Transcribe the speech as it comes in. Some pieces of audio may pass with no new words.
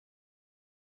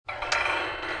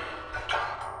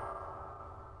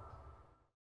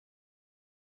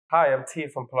Hi, I'm T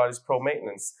from Pilates Pro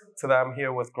Maintenance. Today I'm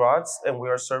here with Gratz and we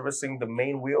are servicing the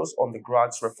main wheels on the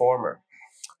Gratz Reformer.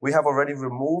 We have already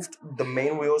removed the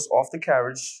main wheels off the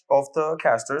carriage, off the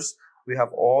casters. We have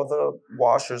all the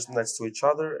washers next to each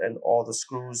other and all the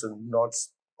screws and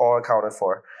nuts all accounted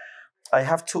for. I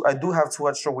do have two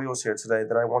extra wheels here today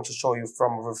that I want to show you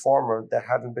from a reformer that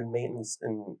hadn't been maintained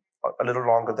in a little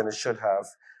longer than it should have.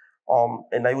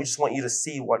 And I just want you to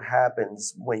see what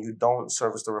happens when you don't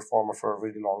service the reformer for a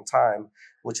really long time,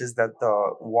 which is that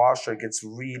the washer gets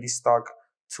really stuck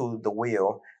to the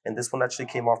wheel. And this one actually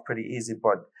came off pretty easy,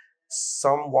 but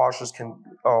some washers can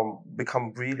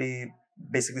become really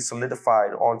basically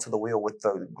solidified onto the wheel with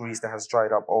the grease that has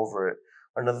dried up over it.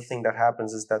 Another thing that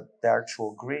happens is that the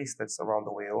actual grease that's around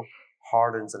the wheel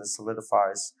hardens and it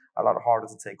solidifies a lot harder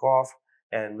to take off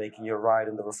and making your ride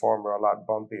in the reformer a lot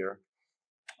bumpier.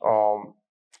 Um,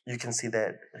 you can see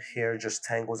that hair just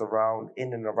tangles around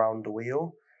in and around the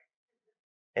wheel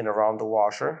and around the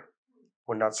washer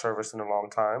when not serviced in a long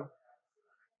time,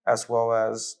 as well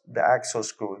as the axle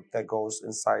screw that goes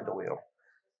inside the wheel.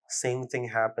 Same thing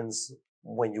happens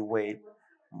when you wait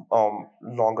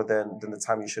longer than the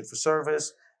time you should for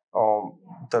service.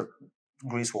 The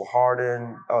grease will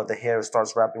harden, the hair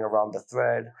starts wrapping around the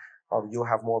thread. You'll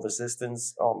have more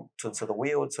resistance to the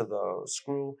wheel, to the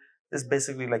screw. It's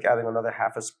basically like adding another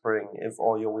half a spring if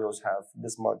all your wheels have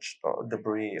this much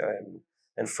debris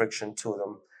and friction to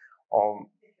them. Um,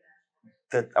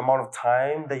 the amount of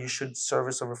time that you should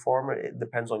service a reformer, it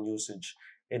depends on usage.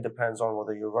 It depends on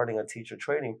whether you're running a teacher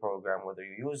training program, whether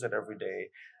you use it every day,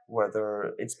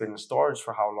 whether it's been in storage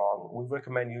for how long. We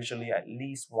recommend usually at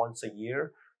least once a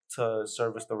year to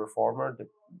service the reformer,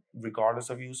 regardless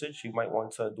of usage. You might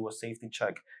want to do a safety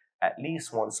check at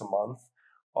least once a month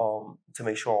to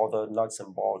make sure all the nuts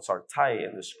and bolts are tight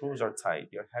and the screws are tight,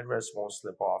 your headrest won't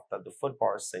slip off, that the foot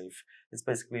bar is safe. It's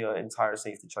basically an entire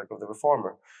safety check of the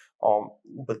reformer.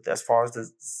 But as far as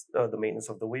the maintenance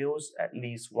of the wheels, at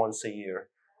least once a year,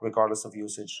 regardless of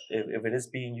usage. If it is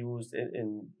being used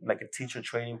in like a teacher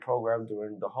training program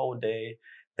during the whole day,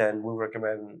 then we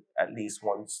recommend at least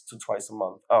once to twice a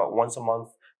month, once a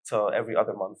month to every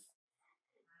other month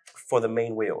for the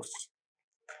main wheels.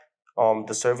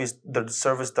 The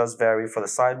service does vary for the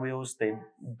side wheels. They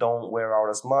don't wear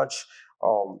out as much.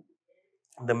 Um,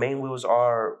 the main wheels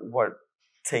are what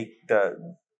take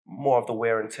the more of the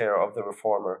wear and tear of the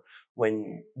reformer.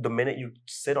 When the minute you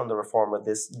sit on the reformer,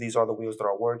 these are the wheels that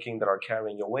are working, that are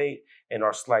carrying your weight, and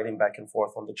are sliding back and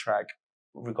forth on the track,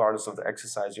 regardless of the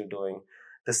exercise you're doing.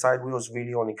 The side wheels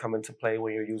really only come into play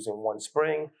when you're using one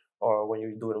spring or when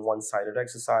you're doing one-sided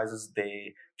exercises.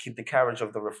 They keep the carriage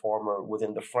of the reformer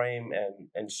within the frame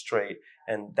and straight,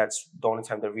 and that's the only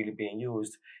time they're really being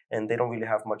used. And they don't really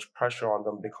have much pressure on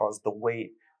them because the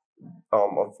weight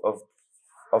um, of, of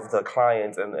of the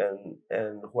client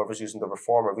and whoever's using the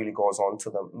reformer really goes onto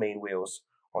the main wheels,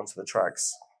 onto the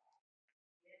tracks.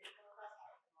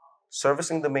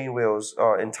 Servicing the main wheels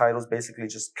entitles basically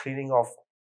just cleaning off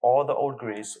all the old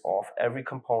grease off every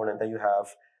component that you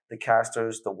have, the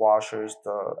casters, the washers,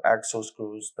 the axle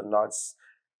screws, the nuts,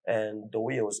 and the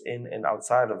wheels in and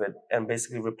outside of it, and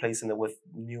basically replacing it with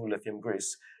new lithium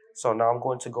grease. So now I'm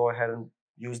going to go ahead and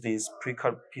use these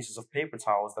pre-cut pieces of paper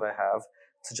towels that I have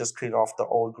to just clean off the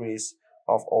old grease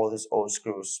off all these old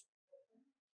screws.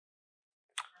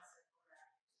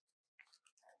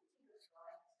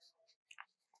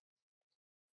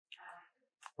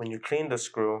 When you clean the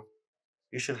screw,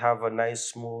 you should have a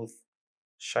nice, smooth,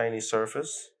 shiny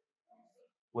surface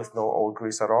with no old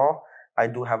grease at all. I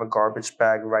do have a garbage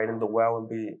bag right in the well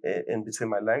in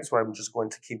between my legs where I'm just going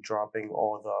to keep dropping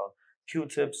all the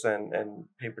Q-tips and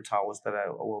paper towels that I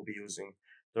will be using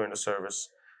during the service.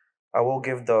 I will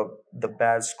give the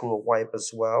bad screw a wipe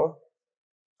as well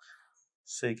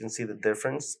so you can see the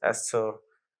difference as to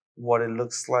what it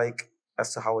looks like,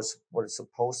 as to how it's what it's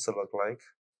supposed to look like.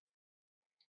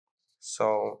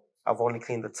 So I've only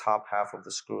cleaned the top half of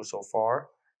the screw so far,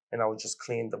 and I will just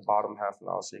clean the bottom half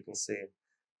now so you can see.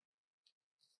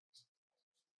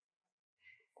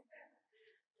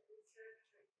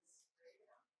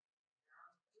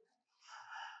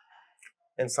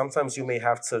 And sometimes you may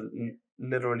have to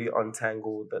literally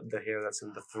untangle the hair that's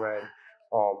in the thread,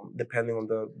 depending on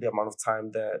the amount of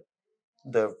time that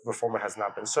the reformer has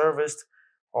not been serviced.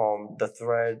 The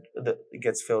thread it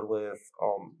gets filled with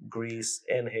grease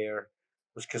and hair,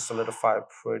 which can solidify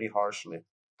pretty harshly.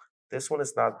 This one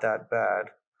is not that bad,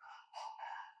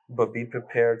 but be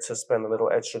prepared to spend a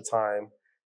little extra time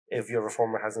if your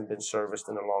reformer hasn't been serviced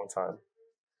in a long time.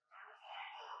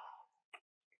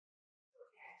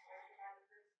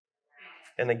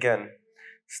 And again,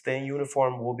 Staying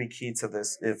uniform will be key to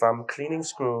this. If I'm cleaning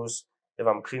screws, if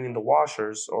I'm cleaning the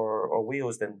washers or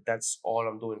wheels, then that's all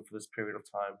I'm doing for this period of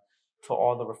time to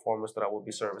all the reformers that I will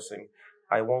be servicing.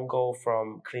 I won't go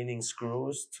from cleaning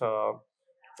screws to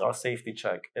a safety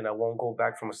check, and I won't go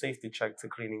back from a safety check to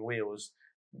cleaning wheels.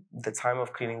 The time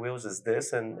of cleaning wheels is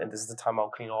this, and this is the time I'll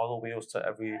clean all the wheels to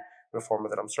every reformer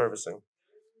that I'm servicing.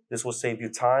 This will save you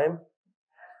time,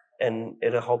 and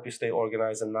it'll help you stay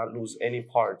organized and not lose any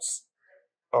parts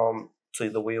to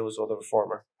the wheels or the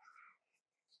reformer.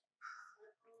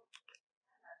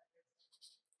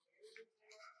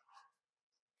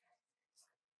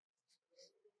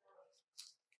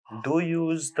 Do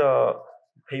use the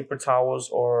paper towels,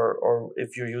 or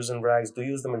if you're using rags, do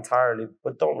use them entirely,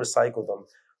 but don't recycle them.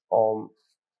 Um,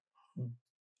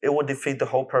 it would defeat the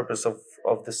whole purpose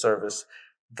of the service.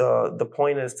 The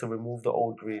point is to remove the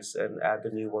old grease and add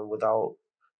the new one without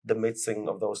the mixing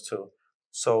of those two.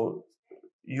 So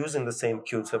using the same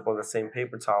Q-tip or the same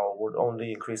paper towel would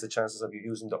only increase the chances of you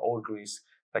using the old grease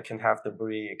that can have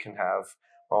debris. It can have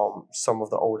some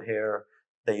of the old hair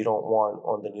that you don't want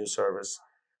on the new service.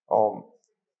 Um,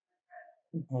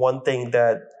 One thing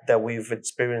that we've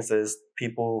experienced is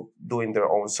people doing their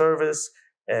own service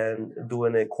and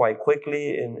doing it quite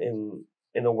quickly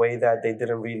in a way that they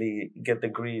didn't really get the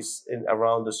grease in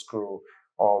around the screw.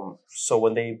 So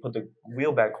when they put the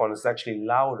wheel back on, it's actually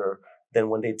louder than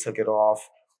when they took it off,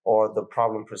 or the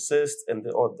problem persists,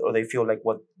 or they feel like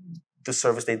what the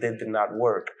service they did not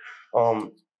work.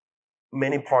 Um,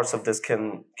 Many parts of this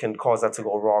can cause that to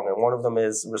go wrong, and one of them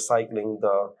is recycling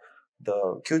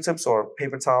the Q-tips or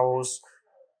paper towels.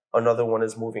 Another one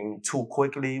is moving too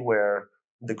quickly, where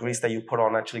the grease that you put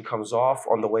on actually comes off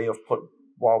on the way of put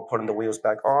while putting the wheels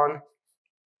back on,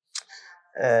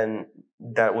 and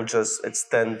that will just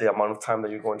extend the amount of time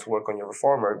that you're going to work on your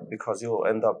reformer, because you'll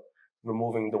end up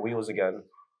removing the wheels again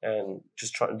and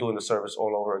just doing the service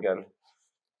all over again.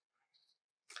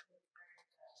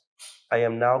 I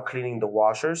am now cleaning the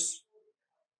washers.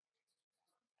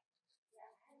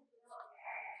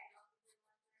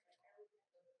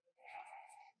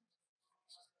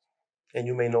 And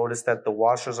you may notice that the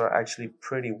washers are actually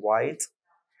pretty white.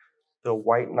 They're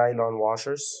white nylon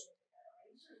washers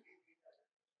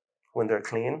when they're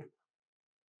clean,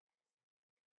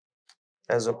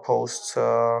 as opposed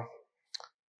to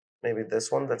maybe this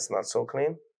one that's not so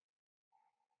clean.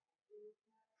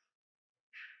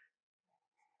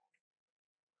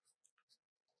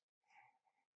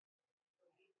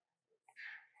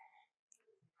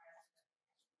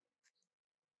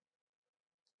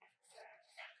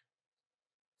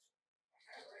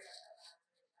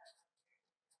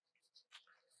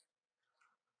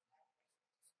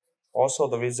 Also,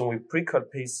 the reason we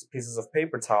pre-cut pieces of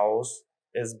paper towels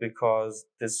is because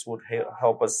this would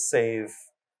help us save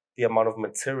the amount of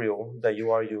material that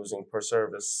you are using per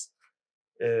service.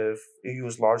 If you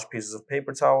use large pieces of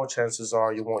paper towel, chances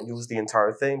are you won't use the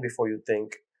entire thing before you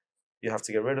think you have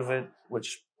to get rid of it,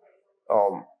 which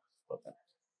um,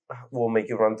 will make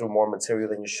you run through more material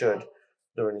than you should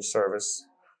during your service.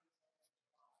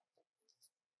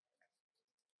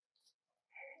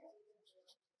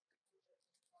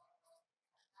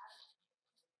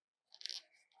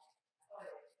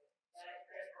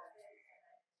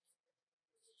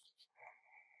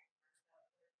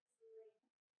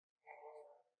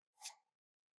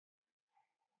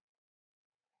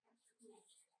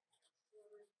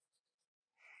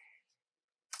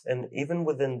 And even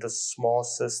within the small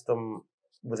system,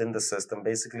 within the system,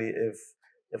 basically,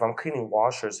 if I'm cleaning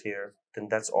washers here, then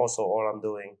that's also all I'm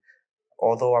doing.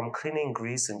 Although I'm cleaning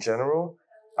grease in general,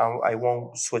 I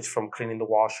won't switch from cleaning the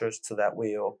washers to that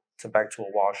wheel to back to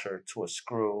a washer to a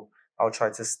screw. I'll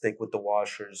try to stick with the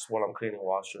washers while I'm cleaning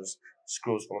washers,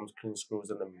 screws while I'm cleaning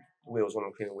screws, and then wheels when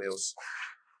I'm cleaning wheels.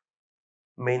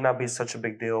 May not be such a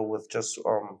big deal with just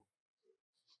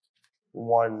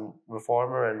one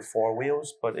reformer and four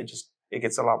wheels, but it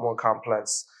gets a lot more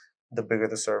complex the bigger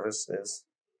the service is.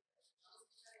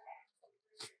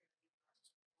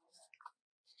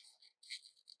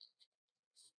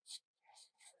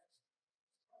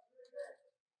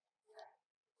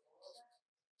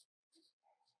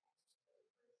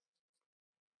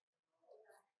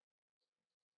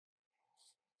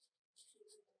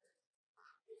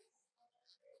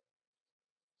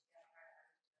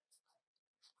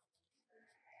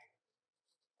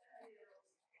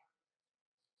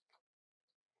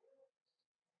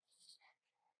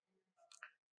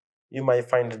 You might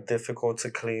find it difficult to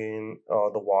clean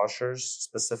the washers,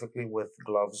 specifically with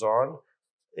gloves on.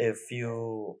 If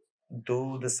you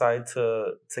do decide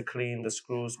to clean the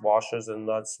screws, washers, and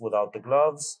nuts without the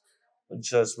gloves,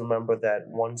 just remember that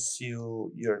once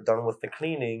you're done with the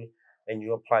cleaning and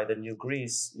you apply the new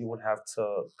grease, you would have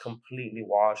to completely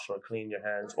wash or clean your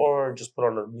hands or just put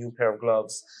on a new pair of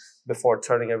gloves before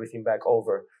turning everything back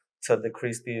over to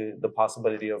decrease the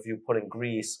possibility of you putting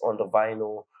grease on the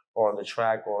vinyl or on the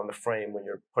track or on the frame when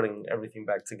you're putting everything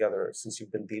back together since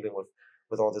you've been dealing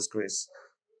with all this grease.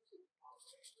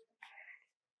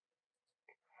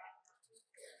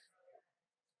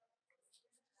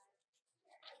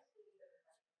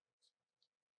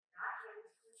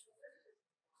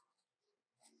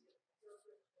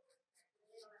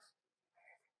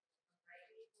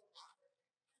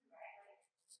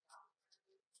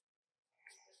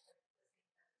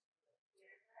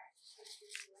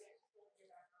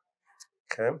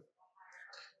 Okay.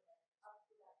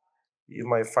 You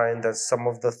might find that some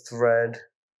of the thread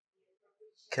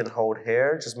can hold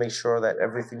hair. Just make sure that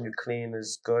everything you clean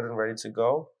is good and ready to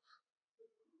go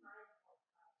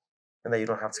and that you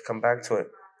don't have to come back to it.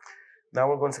 Now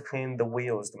we're going to clean the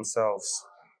wheels themselves.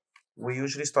 We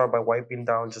usually start by wiping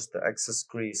down just the excess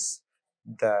grease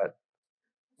that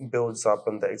builds up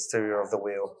on the exterior of the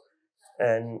wheel.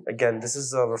 And again, this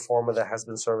is a reformer that has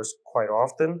been serviced quite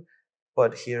often,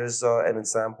 but here's an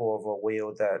example of a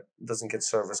wheel that doesn't get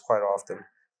serviced quite often.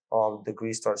 The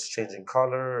grease starts changing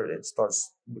color, it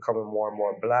starts becoming more and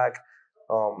more black,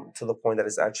 to the point that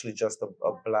it's actually just a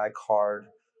black, hard,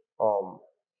 um,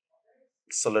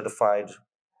 solidified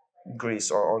grease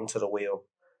or onto the wheel.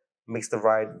 Makes the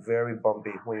ride very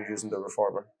bumpy when you're using the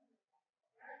reformer.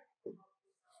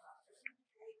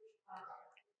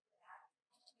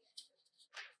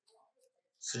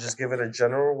 So just give it a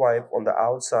general wipe on the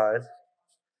outside,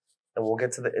 and we'll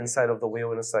get to the inside of the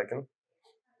wheel in a second.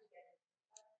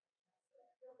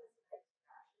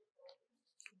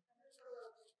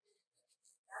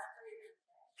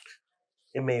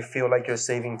 It may feel like you're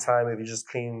saving time if you just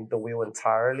clean the wheel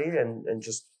entirely and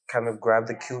just kind of grab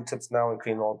the Q-tips now and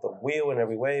clean all the wheel in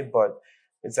every way, but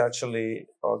it's actually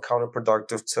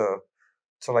counterproductive to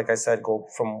like I said, go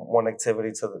from one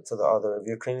activity to the other. If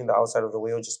you're cleaning the outside of the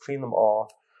wheel, just clean them all.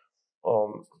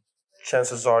 Um,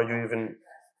 Chances are you even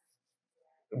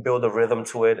build a rhythm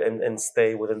to it and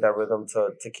stay within that rhythm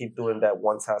to keep doing that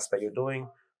one task that you're doing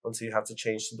until you have to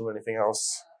change to do anything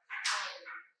else.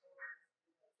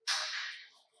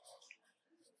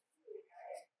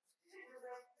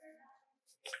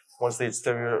 Once the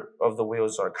exterior of the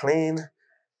wheels are clean,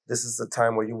 this is the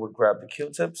time where you would grab the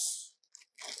Q-tips.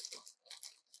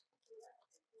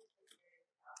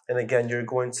 And again, you're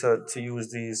going to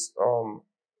use these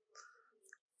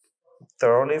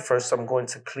thoroughly. First, I'm going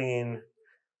to clean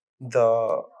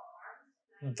the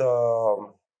the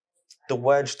um, the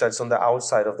wedge that's on the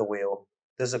outside of the wheel.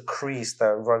 There's a crease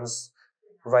that runs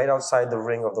right outside the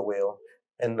ring of the wheel.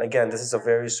 And again, this is a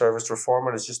very serviced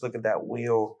reformer. Let's just look at that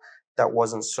wheel that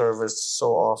wasn't serviced so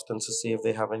often to see if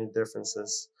they have any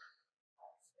differences.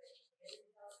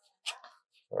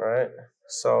 All right.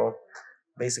 So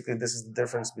basically, this is the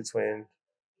difference between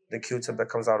the Q-tip that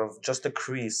comes out of just the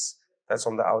crease that's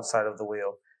on the outside of the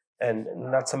wheel. And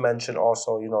not to mention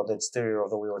also, the exterior of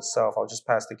the wheel itself. I'll just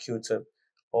pass the Q-tip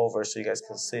over so you guys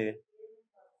can see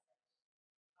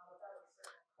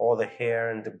all the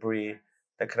hair and debris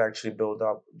that could actually build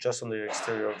up just on the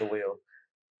exterior of the wheel,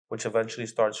 which eventually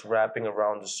starts wrapping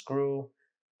around the screw,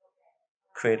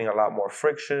 creating a lot more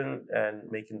friction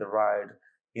and making the ride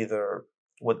either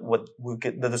what we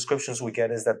get the descriptions we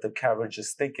get is that the carriage is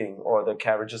sticking or the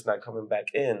carriage is not coming back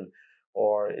in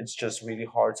or it's just really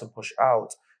hard to push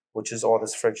out, which is all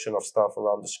this friction of stuff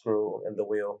around the screw and the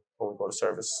wheel when we go to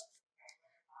service.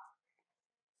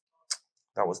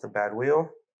 That was the bad wheel,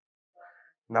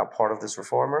 not part of this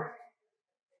reformer.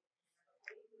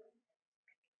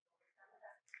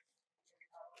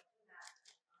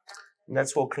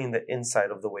 Next, we'll clean the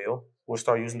inside of the wheel. We'll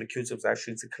start using the Q-tips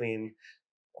actually to clean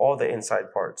all the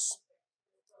inside parts.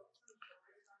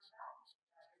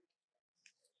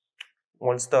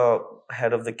 Once the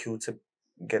head of the Q-tip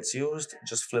gets used,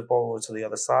 just flip over to the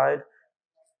other side,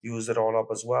 use it all up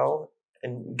as well,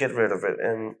 and get rid of it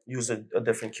and use a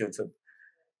different Q-tip.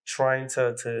 Trying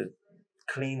to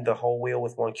clean the whole wheel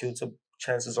with one Q-tip,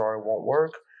 chances are it won't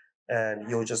work, and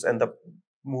you'll just end up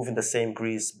moving the same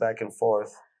grease back and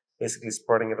forth, basically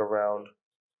spreading it around.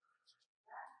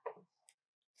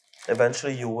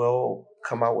 Eventually, you will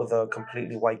come out with a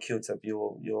completely white Q-tip.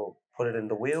 You'll put it in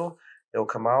the wheel, it'll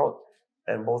come out,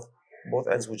 and both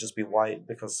ends will just be white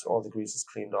because all the grease is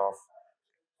cleaned off.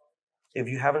 If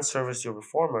you haven't serviced your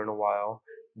reformer in a while,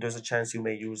 there's a chance you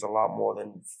may use a lot more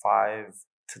than 5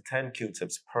 to 10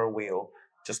 Q-tips per wheel,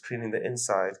 just cleaning the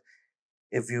inside.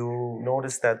 If you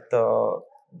notice that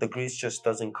the grease just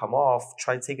doesn't come off,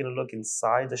 try taking a look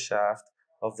inside the shaft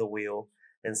of the wheel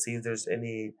and see if there's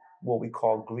any what we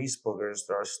call grease boogers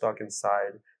that are stuck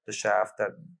inside the shaft that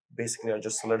basically are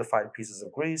just solidified pieces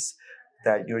of grease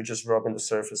that you're just rubbing the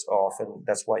surface off, and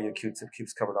that's why your Q-tip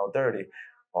keeps coming out dirty.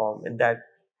 In that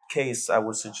case, I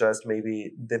would suggest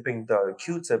maybe dipping the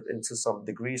Q-tip into some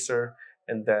degreaser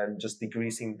and then just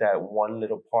degreasing that one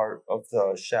little part of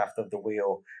the shaft of the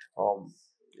wheel um,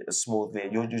 smoothly.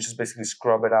 You just basically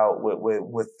scrub it out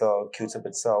with the Q-tip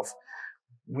itself.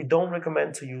 We don't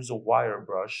recommend to use a wire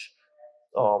brush,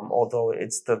 although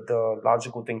it's the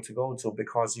logical thing to go to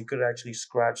because you could actually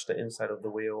scratch the inside of the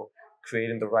wheel,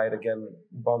 creating the ride again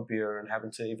bumpier and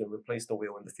having to even replace the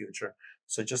wheel in the future.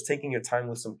 So just taking your time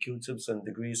with some Q-tips and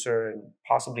degreaser, and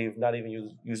possibly if not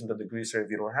even using the degreaser if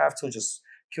you don't have to, just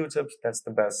Q-tips, that's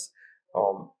the best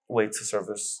way to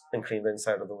service and clean the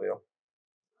inside of the wheel.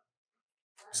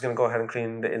 Just gonna go ahead and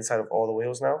clean the inside of all the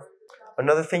wheels now.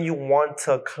 Another thing you want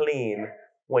to clean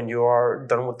when you are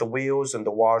done with the wheels and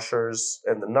the washers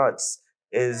and the nuts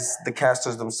is the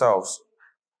casters themselves.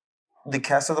 The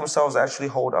casters themselves actually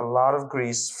hold a lot of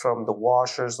grease from the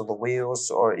washers of the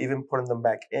wheels or even putting them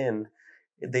back in.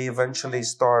 They eventually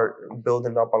start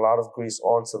building up a lot of grease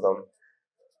onto them.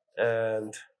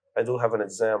 And I do have an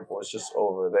example, it's just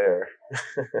over there.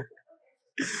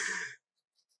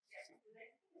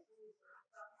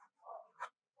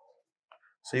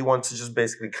 So you want to just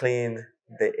basically clean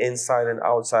the inside and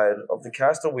outside of the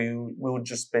caster. We would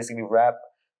just basically wrap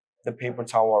the paper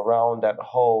towel around that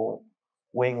whole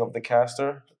wing of the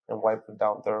caster and wipe it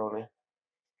down thoroughly.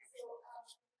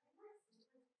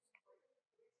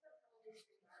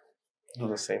 Do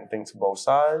the same thing to both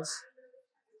sides.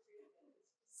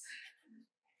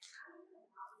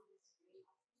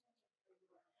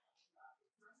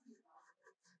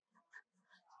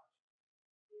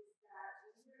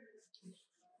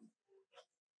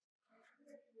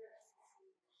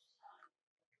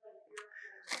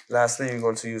 Lastly, you're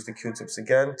going to use the Q-tips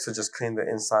again to just clean the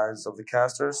insides of the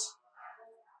casters,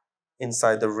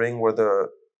 inside the ring where the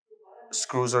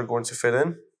screws are going to fit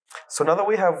in. So now that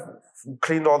we have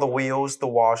cleaned all the wheels, the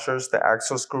washers, the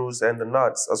axle screws, and the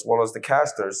nuts, as well as the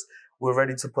casters, we're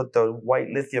ready to put the white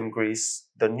lithium grease,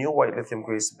 the new white lithium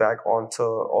grease, back onto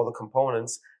all the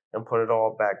components and put it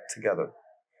all back together.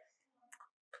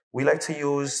 We like to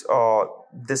use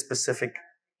this specific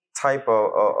type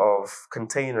of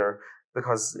container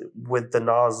because with the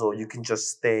nozzle you can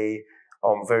just stay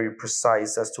very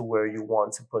precise as to where you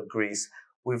want to put grease.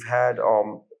 We've had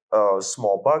a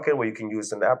small bucket where you can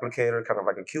use an applicator, kind of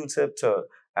like a Q-tip, to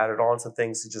add it on to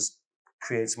things. It just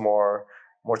creates more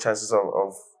chances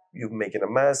of you making a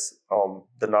mess.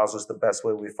 The nozzle is the best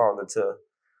way we found it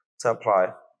to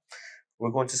apply.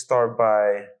 We're going to start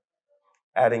by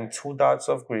adding 2 dots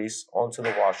of grease onto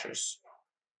the washers.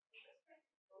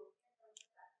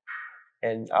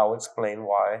 And I'll explain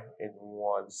why in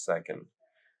 1 second.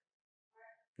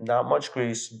 Not much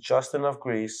grease, just enough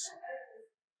grease.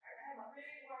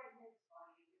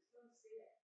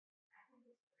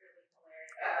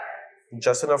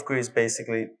 Just enough grease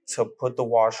basically to put the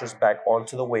washers back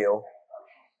onto the wheel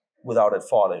without it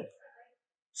falling.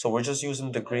 So we're just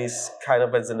using the grease kind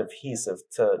of as an adhesive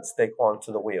to stick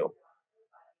onto the wheel.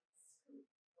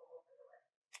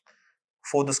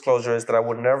 Full disclosure is that I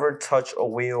would never touch a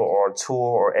wheel or a tool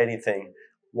or anything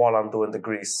while I'm doing the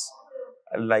grease.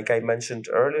 Like I mentioned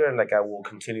earlier, and like I will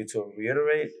continue to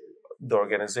reiterate, the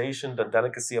organization, the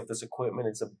delicacy of this equipment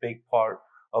is a big part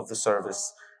of the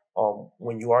service.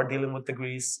 When you are dealing with the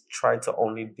grease, try to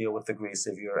only deal with the grease.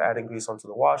 If you're adding grease onto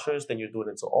the washers, then you're doing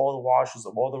it to all the washers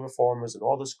of all the reformers and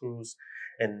all the screws,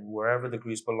 and wherever the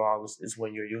grease belongs is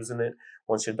when you're using it.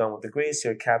 Once you're done with the grease,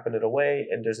 you're capping it away,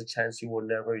 and there's a chance you will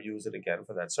never use it again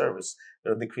for that service.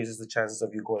 It decreases the chances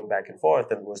of you going back and forth,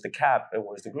 and where's the cap, and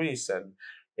where's the grease, and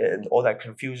all that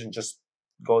confusion just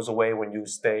goes away when you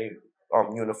stay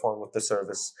uniform with the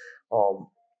service.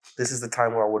 This is the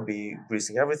time where I would be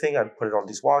greasing everything. I'd put it on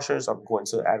these washers. I'm going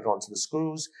to add it onto the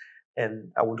screws,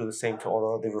 and I will do the same to all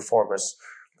the other reformers.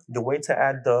 The way to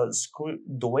add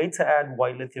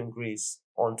white lithium grease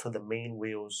onto the main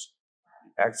wheels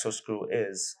axle screw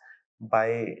is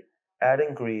by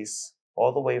adding grease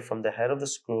all the way from the head of the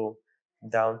screw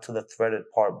down to the threaded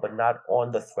part, but not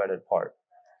on the threaded part.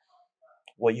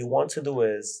 What you want to do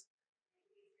is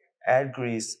add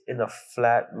grease in a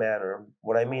flat manner.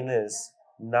 What I mean is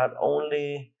not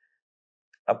only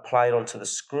apply it onto the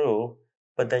screw,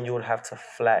 but then you would have to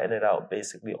flatten it out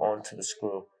basically onto the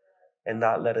screw and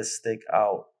not let it stick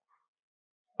out.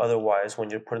 Otherwise, when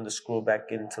you're putting the screw back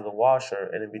into the washer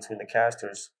and in between the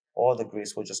casters, all the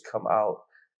grease will just come out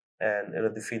and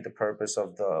it'll defeat the purpose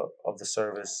of the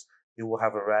service. You will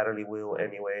have a rattly wheel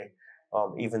anyway.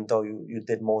 Even though you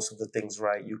did most of the things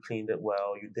right, you cleaned it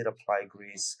well, you did apply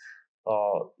grease,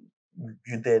 uh,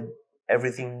 you did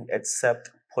everything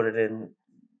except put it in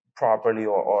properly,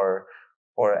 or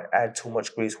add too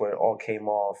much grease where it all came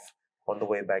off on the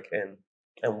way back in.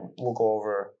 And we'll go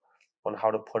over on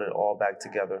how to put it all back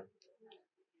together.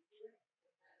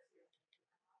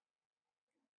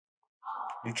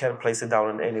 You can place it down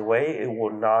in any way.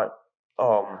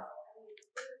 Um,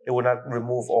 it will not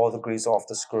remove all the grease off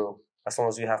the screw as long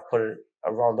as you have put it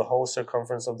around the whole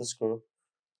circumference of the screw,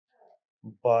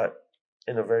 but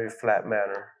in a very flat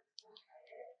manner.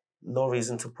 No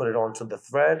reason to put it onto the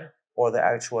thread or the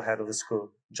actual head of the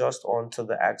screw, just onto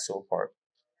the axial part,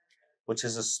 which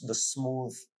is the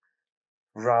smooth,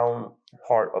 round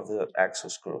part of the axle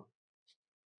screw.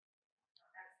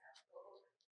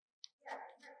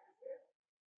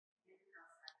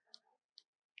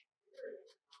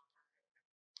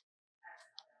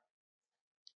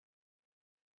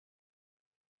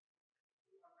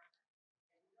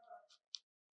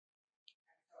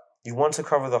 You want to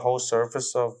cover the whole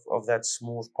surface of that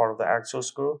smooth part of the axle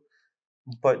screw,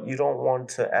 but you don't want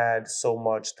to add so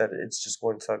much that it's just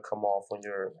going to come off when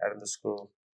you're adding the screw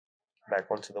back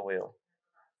onto the wheel.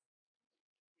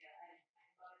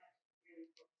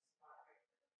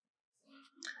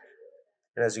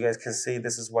 And as you guys can see,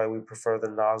 this is why we prefer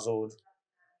the nozzled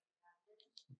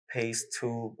paste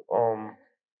tube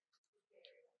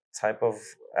type of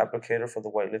applicator for the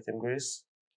white lithium grease.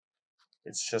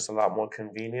 It's just a lot more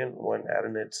convenient when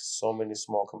adding it to so many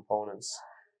small components.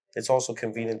 It's also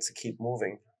convenient to keep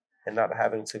moving and not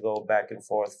having to go back and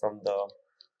forth from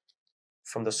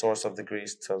the source of the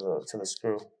grease to the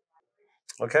screw.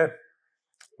 Okay,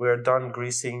 we're done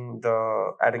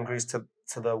adding grease to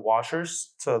the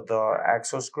washers, to the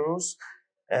axle screws,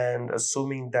 and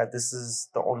assuming that this is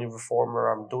the only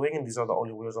reformer I'm doing and these are the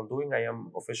only wheels I'm doing, I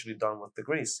am officially done with the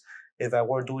grease. If I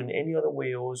were doing any other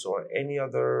wheels or any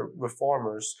other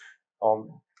reformers,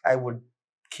 I would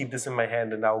keep this in my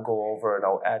hand and I'll go over and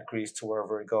I'll add grease to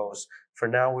wherever it goes. For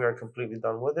now, we are completely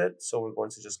done with it, so we're going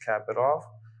to just cap it off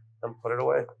and put it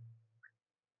away.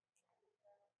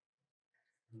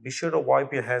 Be sure to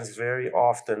wipe your hands very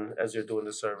often as you're doing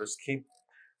the service. Keep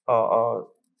uh, uh,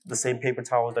 the same paper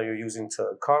towels that you're using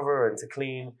to cover and to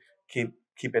clean.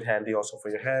 Keep it handy also for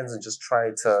your hands, and just try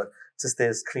to stay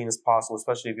as clean as possible,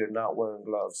 especially if you're not wearing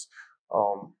gloves.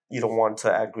 You don't want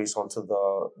to add grease onto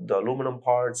the aluminum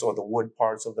parts or the wood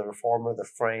parts of the reformer, the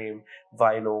frame,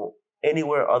 vinyl,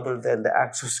 anywhere other than the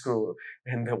actual screw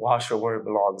and the washer where it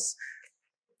belongs.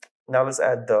 Now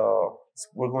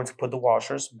we're going to put the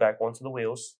washers back onto the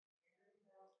wheels.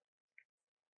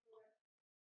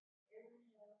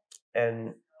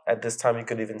 And at this time, you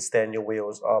could even stand your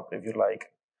wheels up if you like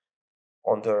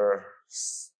on their.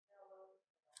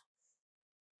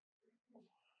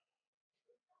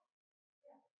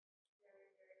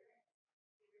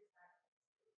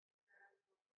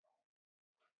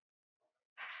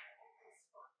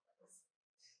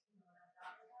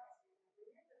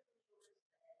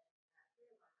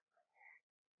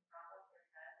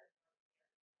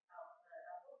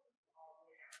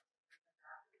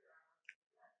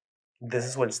 This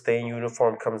is when staying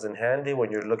uniform comes in handy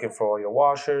when you're looking for all your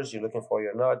washers, you're looking for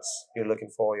your nuts, you're looking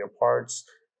for all your parts,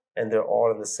 and they're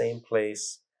all in the same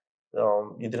place.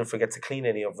 You didn't forget to clean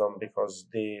any of them because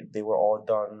they were all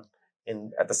done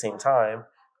in at the same time,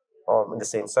 in the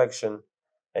same section,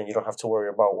 and you don't have to worry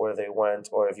about where they went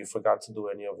or if you forgot to do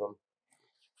any of them.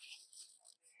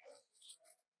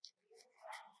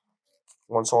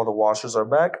 Once all the washers are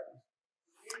back,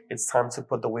 it's time to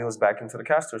put the wheels back into the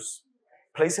casters.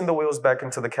 Placing the wheels back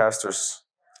into the casters,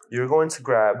 you're going to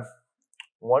grab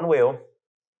one wheel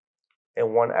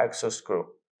and one axle screw.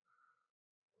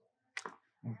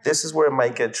 This is where it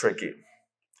might get tricky.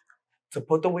 To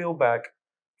put the wheel back,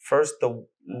 first the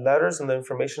letters and the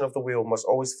information of the wheel must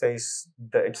always face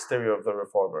the exterior of the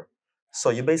reformer.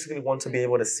 So you basically want to be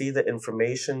able to see the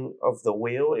information of the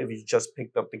wheel if you just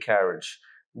picked up the carriage.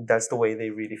 That's the way they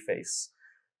really face.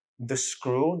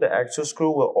 The actual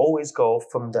screw will always go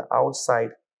from the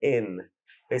outside in.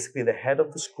 Basically, the head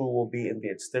of the screw will be in the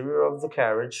exterior of the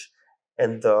carriage,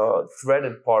 and the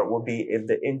threaded part will be in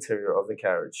the interior of the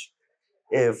carriage.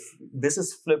 If this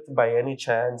is flipped by any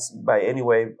chance, by any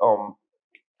way,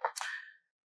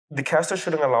 the caster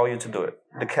shouldn't allow you to do it.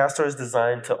 The caster is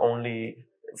designed to only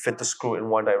fit the screw in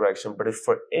one direction. But if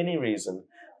for any reason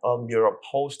your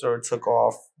upholster took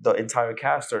off the entire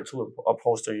caster to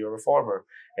upholster your reformer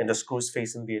and the screw is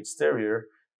facing the exterior,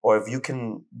 or if you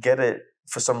can get it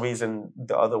for some reason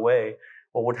the other way,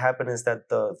 what would happen is that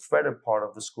the threaded part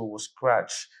of the screw will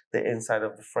scratch the inside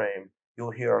of the frame.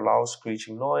 You'll hear a loud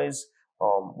screeching noise,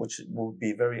 which will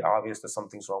be very obvious that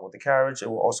something's wrong with the carriage. It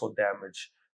will also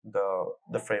damage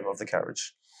the frame of the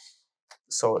carriage.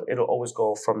 So it'll always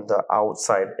go from the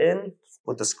outside in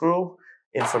with the screw,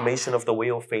 information of the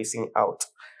wheel facing out.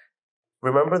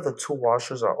 Remember, the two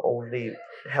washers are only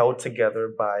held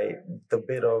together by the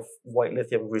bit of white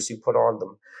lithium grease you put on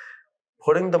them.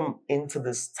 Putting them into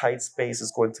this tight space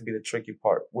is going to be the tricky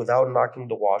part without knocking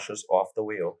the washers off the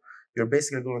wheel. You're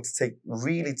basically going to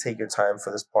really take your time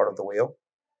for this part of the wheel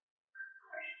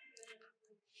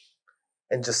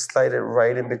and just slide it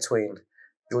right in between.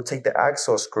 You'll take the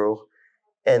axle screw,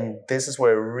 and this is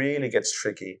where it really gets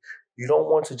tricky. You don't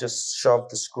want to just shove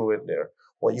the screw in there.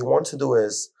 What you want to do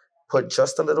is put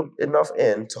just a little enough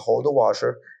in to hold the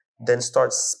washer, then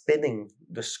start spinning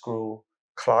the screw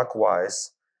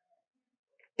clockwise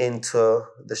into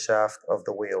the shaft of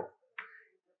the wheel.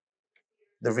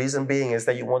 The reason being is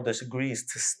that you want this grease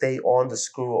to stay on the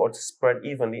screw or to spread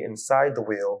evenly inside the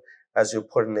wheel as you're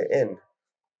putting it in.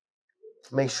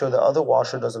 Make sure the other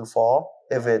washer doesn't fall.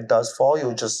 If it does fall,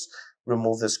 you'll just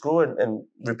remove the screw and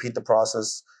repeat the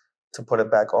process to put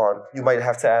it back on. You might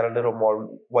have to add a little more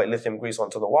white lithium grease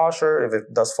onto the washer if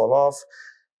it does fall off,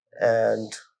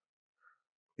 and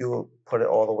you put it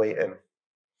all the way in.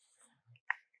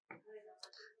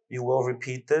 You will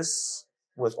repeat this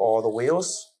with all the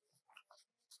wheels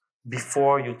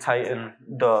before you tighten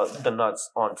the nuts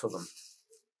onto them.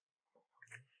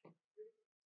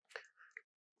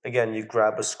 Again, you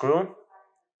grab a screw,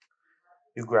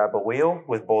 you grab a wheel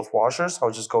with both washers.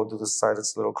 I'll just go to the side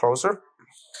that's a little closer.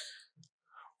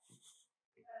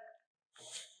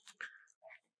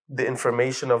 The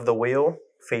information of the wheel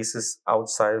faces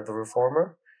outside of the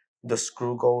reformer. The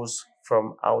screw goes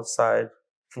from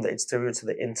the exterior to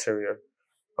the interior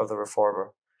of the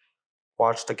reformer.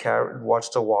 Watch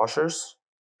the washers,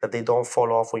 that they don't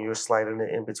fall off when you're sliding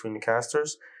it in between the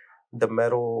casters. The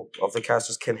metal of the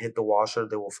casters can hit the washer.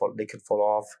 They can fall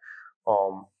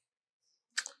off.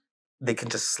 They can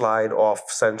just slide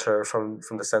off center from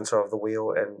the center of the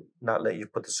wheel and not let you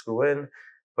put the screw in.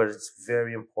 But it's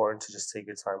very important to just take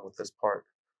your time with this part.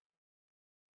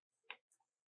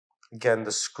 Again,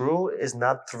 the screw is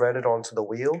not threaded onto the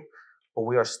wheel, but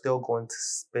we are still going to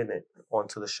spin it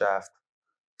onto the shaft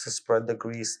to spread the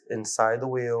grease inside the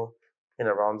wheel and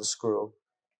around the screw.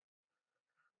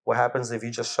 What happens if you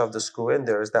just shove the screw in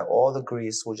there is that all the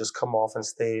grease will just come off and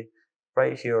stay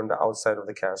right here on the outside of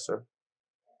the caster.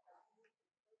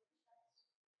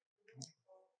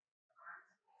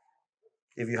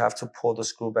 If you have to pull the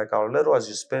screw back out a little as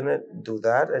you spin it, do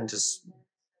that and just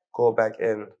go back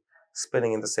in,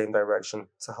 spinning in the same direction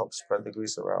to help spread the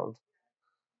grease around.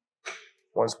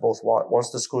 Once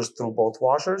the screw is through both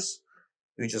washers,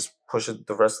 you just push it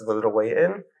the rest of the little way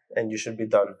in, and you should be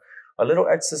done. A little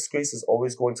excess grease is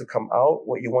always going to come out.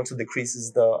 What you want to decrease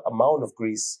is the amount of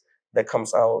grease that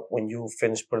comes out when you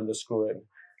finish putting the screw in.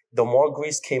 The more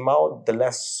grease came out, the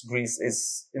less grease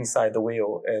is inside the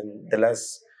wheel and the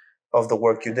less of the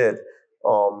work you did.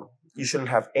 You shouldn't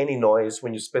have any noise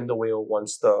when you spin the wheel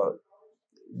once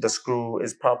the screw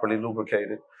is properly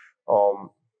lubricated.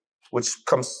 Which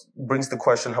brings the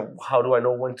question, how do I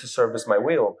know when to service my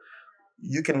wheel?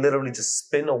 You can literally just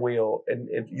spin a wheel and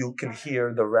you can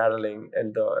hear the rattling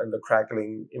and the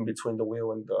crackling in between the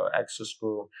wheel and the extra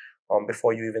screw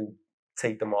before you even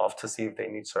take them off to see if they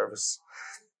need service.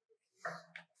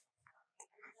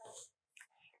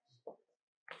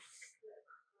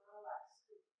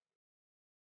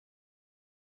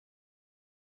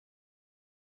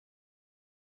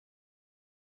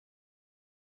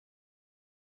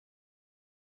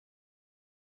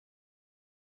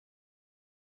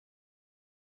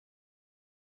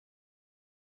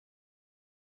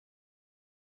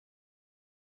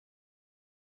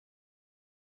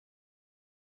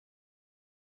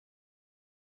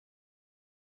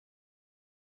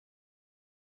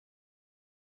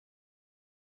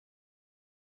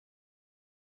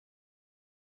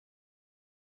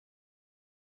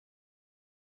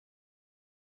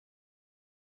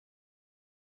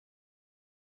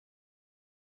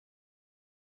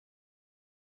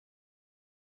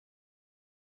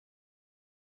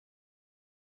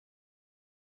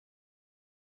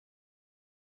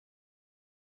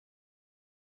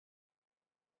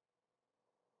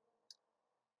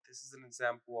 This is an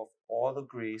example of all the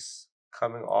grease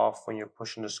coming off when you're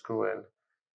pushing the screw in.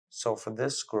 So for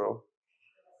this screw,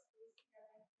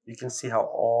 you can see how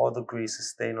all the grease is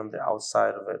staying on the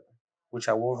outside of it, which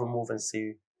I will remove and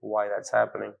see why that's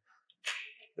happening.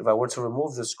 If I were to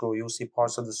remove the screw, you'll see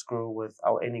parts of the screw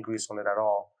without any grease on it at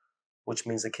all, which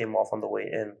means it came off on the way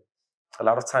in. A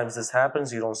lot of times this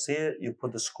happens, you don't see it, you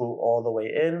put the screw all the way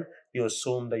in, you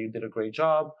assume that you did a great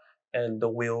job, and the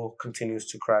wheel continues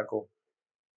to crackle.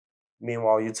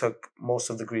 Meanwhile, you took most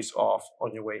of the grease off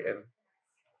on your way in.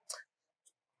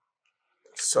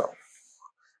 So,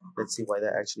 let's see why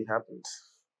that actually happened.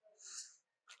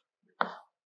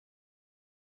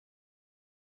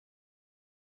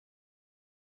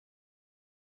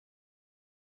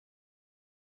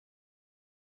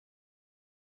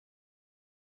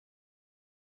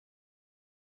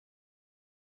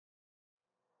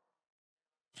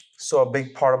 So a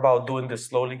big part about doing this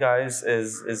slowly, guys,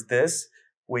 is this.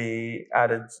 We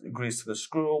added grease to the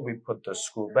screw. We put the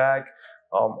screw back.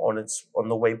 On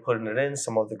the way putting it in,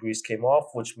 some of the grease came off,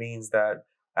 which means that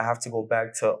I have to go back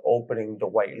to opening the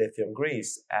white lithium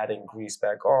grease, adding grease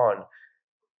back on.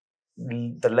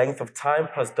 The length of time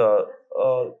plus the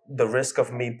risk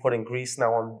of me putting grease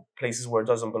now on places where it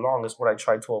doesn't belong is what I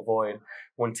try to avoid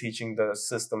when teaching the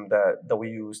system that we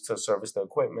use to service the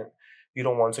equipment. You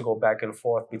don't want to go back and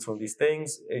forth between these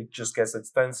things. It just gets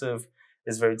expensive.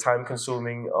 It's very time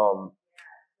consuming.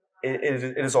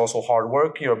 It is also hard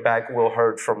work. Your back will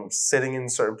hurt from sitting in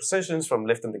certain positions, from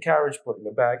lifting the carriage, putting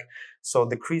it back. So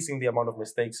decreasing the amount of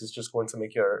mistakes is just going to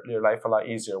make your life a lot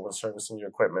easier when servicing your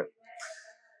equipment.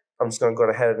 I'm just going to go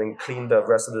ahead and clean the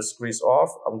rest of this grease off.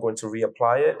 I'm going to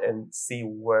reapply it and see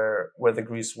where the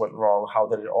grease went wrong. How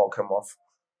did it all come off?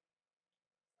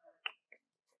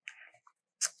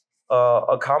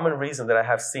 A common reason that I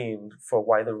have seen for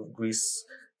why the grease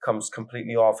comes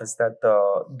completely off is that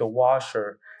the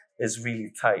washer is really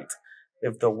tight.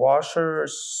 If the washer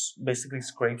basically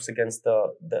scrapes against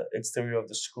the exterior of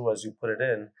the screw as you put it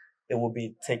in, it will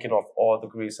be taking off all the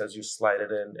grease as you slide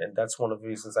it in, and that's one of the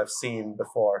reasons I've seen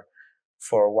before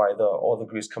for why the all the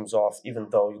grease comes off, even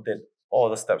though you did all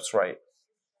the steps right.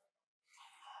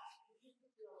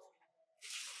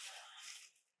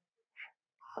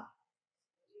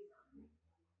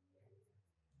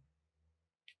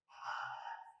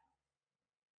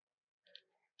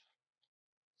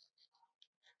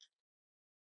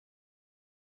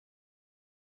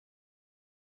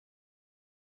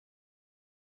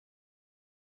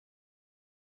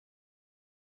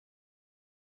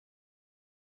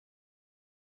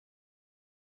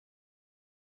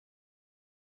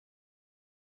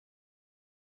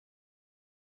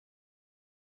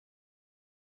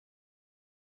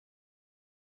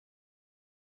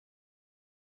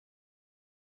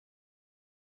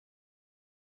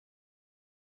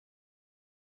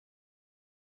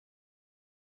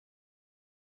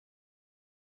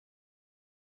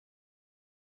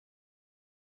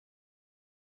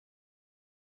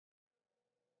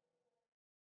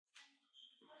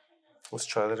 Let's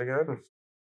try that again.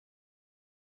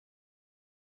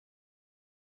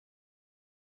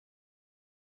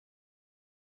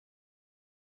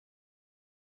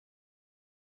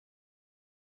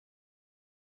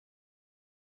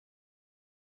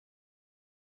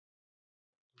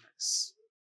 Nice.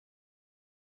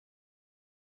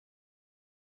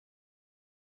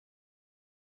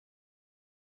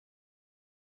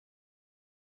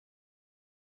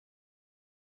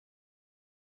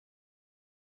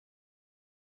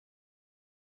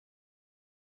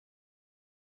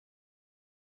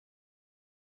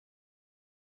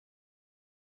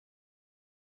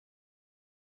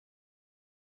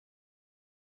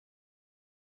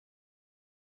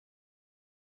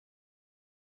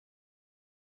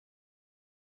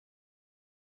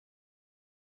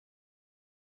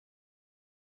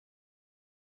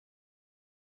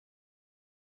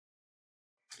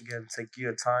 Again, take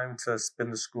your time to spin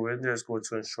the screw in there. It's going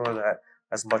to ensure that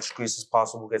as much grease as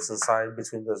possible gets inside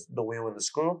between the wheel and the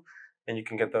screw, and you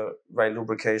can get the right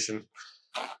lubrication.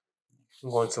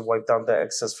 I'm going to wipe down the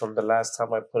excess from the last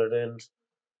time I put it in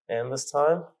and this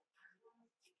time.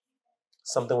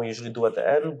 Something we usually do at the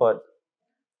end, but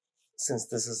since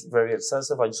this is very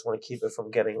excessive, I just want to keep it from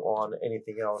getting on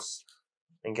anything else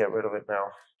and get rid of it now.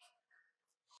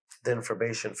 The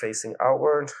information facing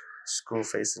outward, screw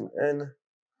facing in,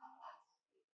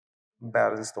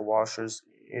 balance the washers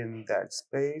in that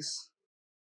space.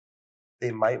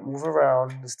 They might move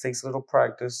around. This takes a little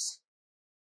practice.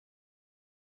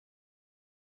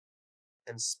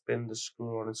 And spin the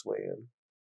screw on its way in.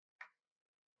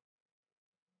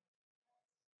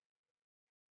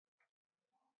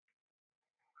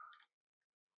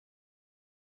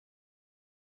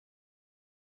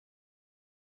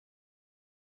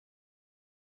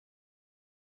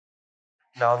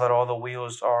 Now that all the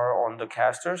wheels are on the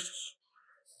casters,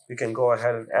 you can go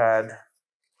ahead and add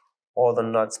all the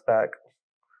nuts back.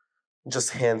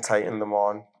 Just hand tighten them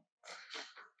on.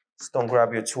 So don't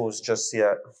grab your tools just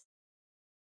yet.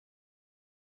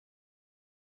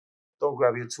 Don't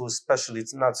grab your tools, especially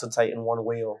not to tighten one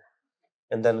wheel,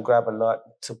 and then grab a nut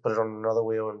to put it on another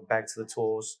wheel and back to the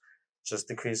tools. Just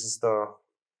decreases the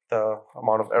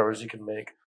amount of errors you can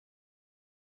make.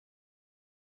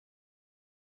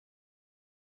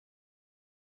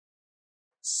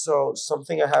 So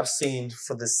something I have seen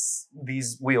for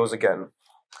these wheels again,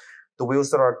 the wheels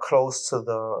that are close to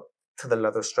the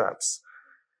leather straps.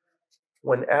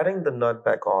 When adding the nut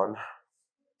back on,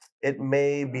 it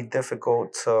may be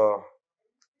difficult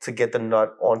to get the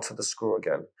nut onto the screw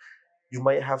again. You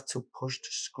might have to push the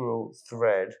screw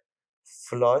thread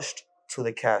flushed to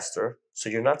the caster. So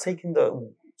you're not taking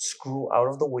the screw out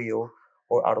of the wheel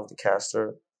or out of the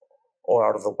caster or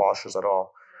out of the washers at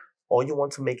all. All you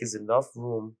want to make is enough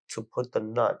room to put the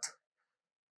nut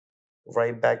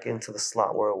right back into the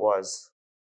slot where it was.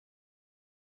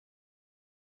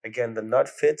 Again, the nut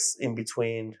fits in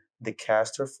between the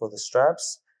caster for the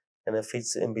straps and it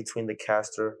fits in between the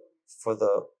caster for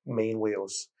the main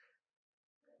wheels.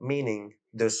 Meaning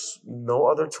there's no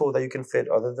other tool that you can fit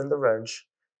other than the wrench,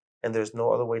 and there's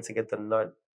no other way to get the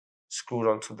nut screwed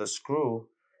onto the screw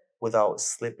without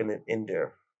slipping it in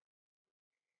there.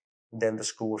 Then the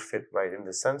screw will fit right in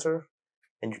the center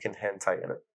and you can hand tighten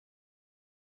it.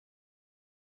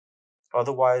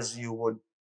 Otherwise, you would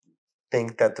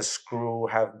think that the screw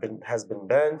has been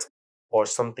bent or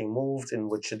something moved in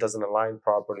which it doesn't align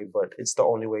properly, but it's the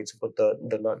only way to put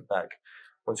the nut back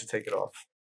once you take it off.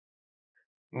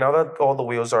 Now that all the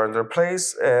wheels are in their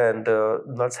place and the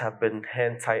nuts have been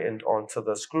hand tightened onto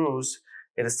the screws,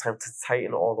 it is time to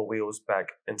tighten all the wheels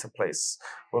back into place.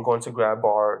 We're going to grab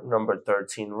our number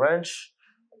 13 wrench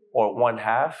or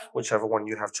 1/2, whichever one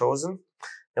you have chosen,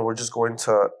 and we're just going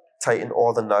to tighten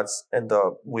all the nuts and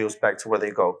the wheels back to where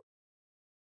they go.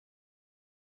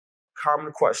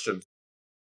 Common question: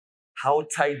 how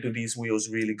tight do these wheels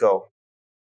really go?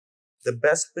 The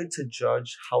best way to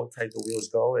judge how tight the wheels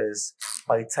go is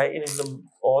by tightening them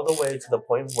all the way to the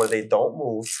point where they don't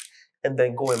move and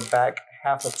then going back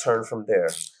half a turn from there.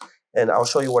 And I'll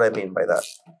show you what I mean by that.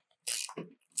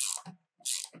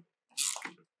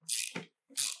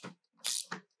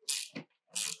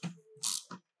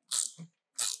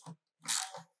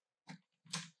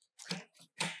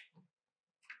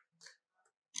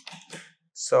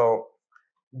 So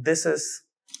this is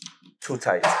too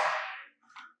tight.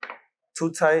 Too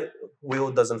tight,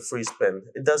 wheel doesn't free spin.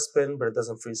 It does spin, but it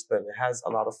doesn't free spin. It has a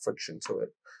lot of friction to it.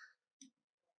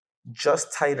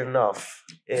 Just tight enough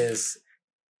is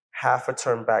half a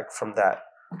turn back from that,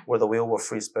 where the wheel will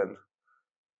free spin.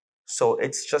 So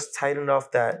it's just tight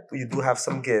enough that you do have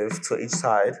some give to each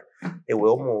side. It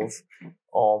will move.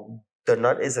 The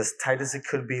nut is as tight as it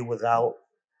could be without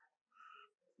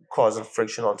causing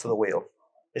friction onto the wheel.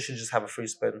 It should just have a free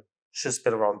spin. It should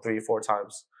spin around 3 or 4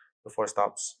 times before it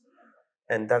stops,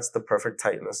 and that's the perfect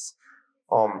tightness.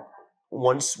 Um,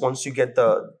 once you get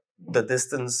the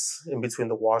distance in between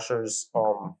the washers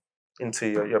into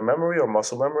your memory or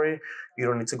muscle memory, you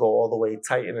don't need to go all the way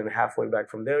tight and then halfway back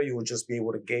from there. You will just be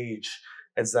able to gauge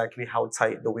exactly how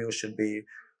tight the wheel should be,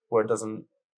 where it doesn't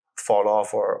fall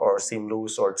off or seem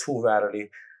loose or too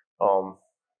rattly, um,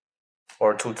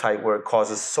 or too tight where it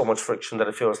causes so much friction that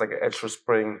it feels like an extra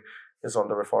spring is on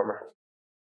the reformer.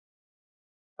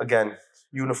 Again,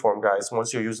 uniform, guys.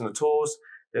 Once you're using the tools,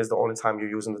 is the only time you're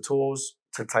using the tools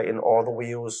to tighten all the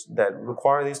wheels that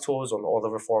require these tools on all the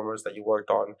reformers that you worked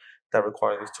on that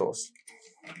require these tools.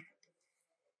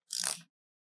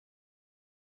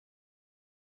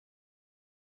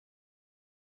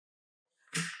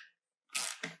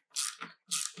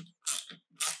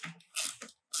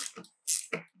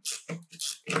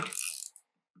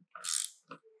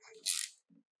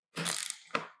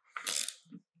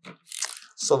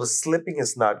 So the slipping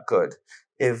is not good.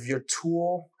 If your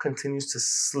tool continues to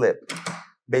slip,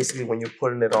 basically when you're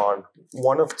putting it on,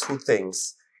 one of two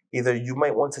things. Either you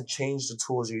might want to change the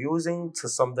tools you're using to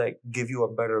some that give you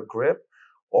a better grip,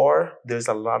 or there's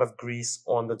a lot of grease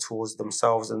on the tools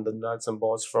themselves and the nuts and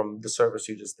bolts from the service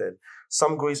you just did.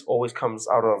 Some grease always comes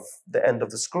out of the end of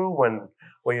the screw when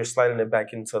you're sliding it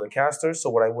back into the caster. So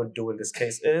what I would do in this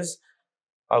case is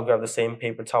I'll grab the same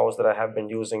paper towels that I have been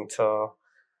using to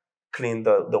clean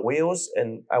the wheels,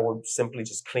 and I would simply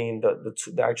just clean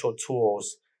the actual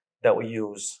tools that we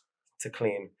use to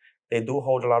clean. They do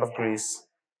hold a lot of grease,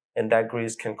 and that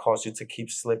grease can cause you to keep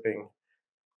slipping.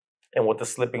 And what the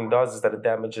slipping does is that it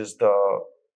damages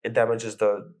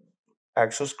the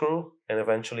actual screw, and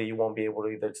eventually you won't be able to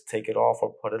either to take it off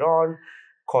or put it on,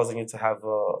 causing you to have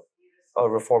a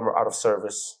reformer out of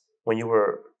service when you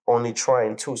were only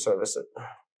trying to service it.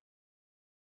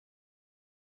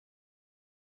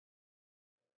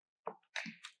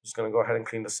 Just going to go ahead and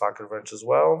clean the socket wrench as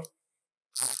well.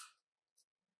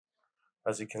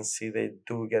 As you can see, they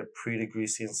do get pretty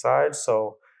greasy inside.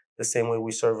 So the same way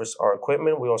we service our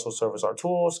equipment, we also service our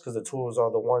tools, because the tools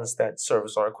are the ones that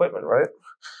service our equipment, right?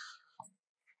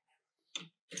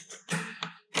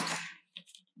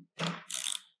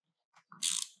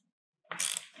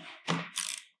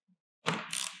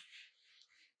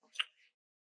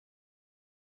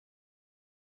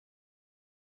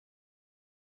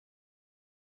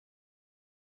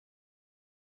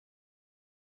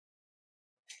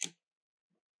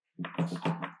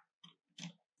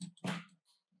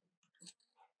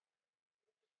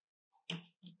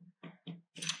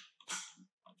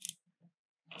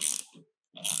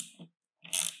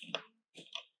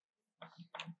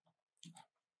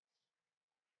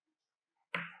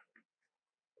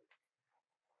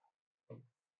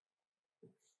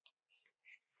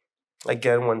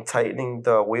 Again, when tightening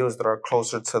the wheels that are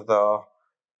closer to the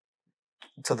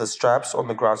straps on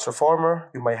the Gratz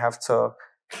reformer, you might have to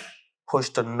push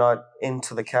the nut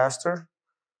into the caster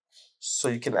so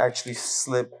you can actually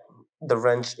slip the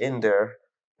wrench in there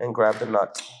and grab the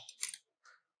nut.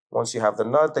 Once you have the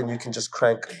nut, then you can just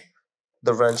crank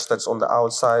the wrench that's on the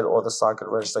outside or the socket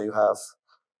wrench that you have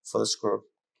for the screw.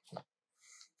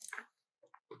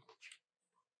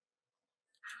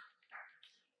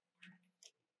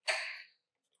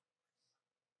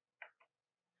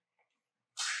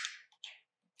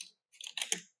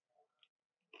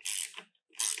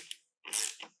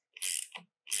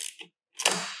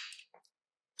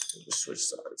 Switch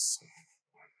sides.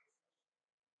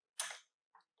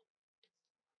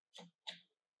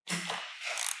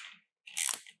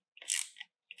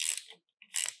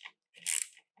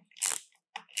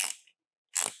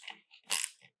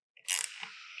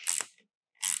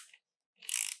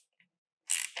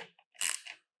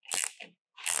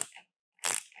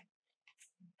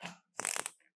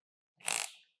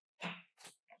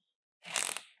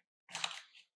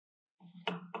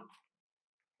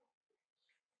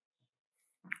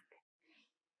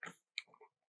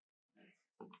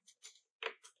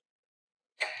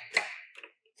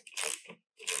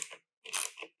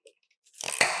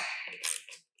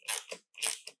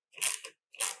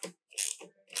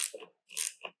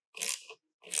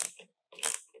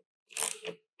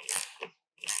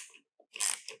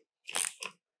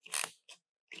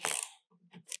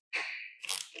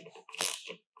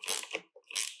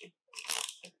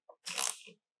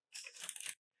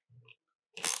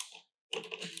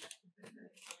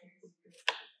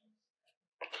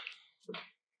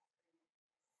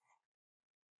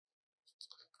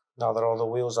 Now that all the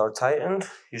wheels are tightened,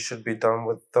 you should be done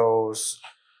with those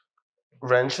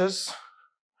wrenches.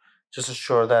 Just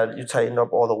ensure that you tighten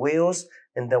up all the wheels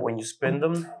and that when you spin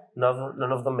them,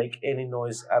 none of them make any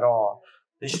noise at all.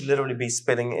 They should literally be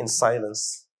spinning in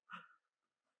silence.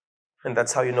 And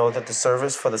that's how you know that the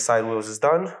service for the side wheels is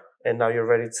done. And now you're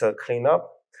ready to clean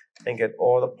up and get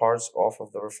all the parts off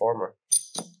of the reformer.